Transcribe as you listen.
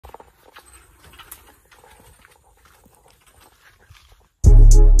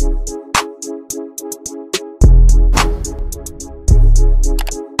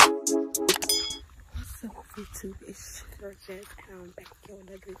YouTube, it's your Jazz, and I'm back again with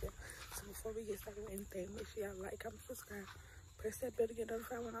another video. So before we get started with anything, make sure y'all like, comment, subscribe, press that bell to get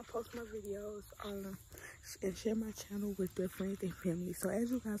notified when I post my videos, and share my channel with your friends and family. So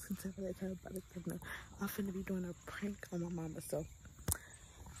as you guys can tell by the title, I'm finna be doing a prank on my mama. So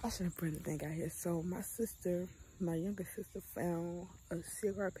I shouldn't bring the thing out here. So my sister, my younger sister, found a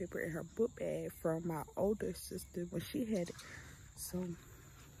cigar paper in her book bag from my older sister when she had it. So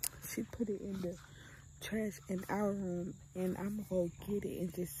she put it in the trash in our room, and I'm gonna go get it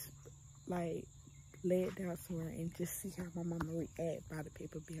and just like lay it down somewhere and just see how my mama react by the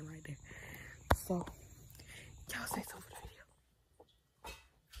paper being right there. So y'all say something for the video.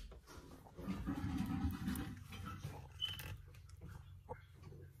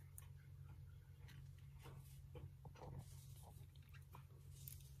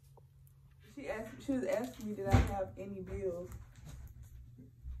 She was asking me, did I have any bills?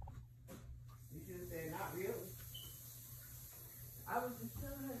 You should have said, not really. I was just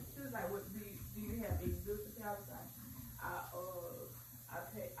telling her, she was like, what do you have any bills to pay? I was like, I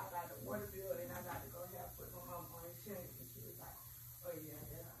got a water bill and I got to go have put my mom on insurance. And she was like, oh yeah,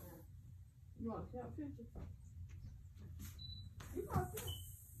 that I am. You want to tell picture? You want to?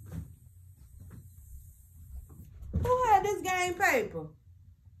 Who had this game paper?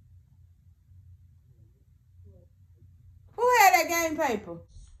 Who had that game paper?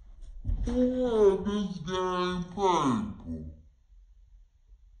 Who had this game paper?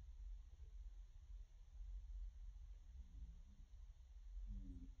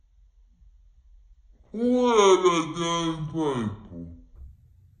 Who had that game paper?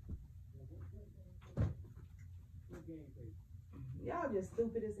 Y'all just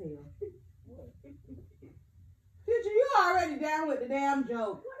stupid as hell. Future, you already down with the damn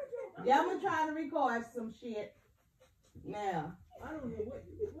joke. Y'all been trying to record some shit. Now. I don't know what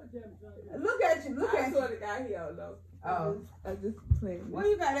damn. Look at you, look at you. I saw the guy here though. Oh. I just playing. Where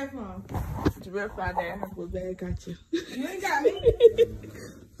you got that from? Jamil found that in her book bag. Got you. You ain't got me.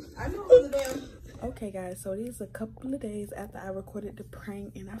 I knew it was a damn. Okay guys, so these are a couple of days after I recorded the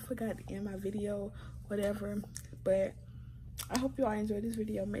prank and I forgot to end my video, whatever. But I hope you all enjoyed this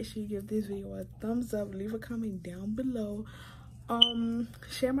video. Make sure you give this video a thumbs up, leave a comment down below.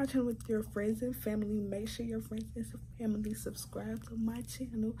 Share my channel with your friends and family. Make sure your friends and family subscribe to my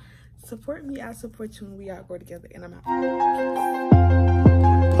channel. Support me, I support you, and we all grow together. And I'm out.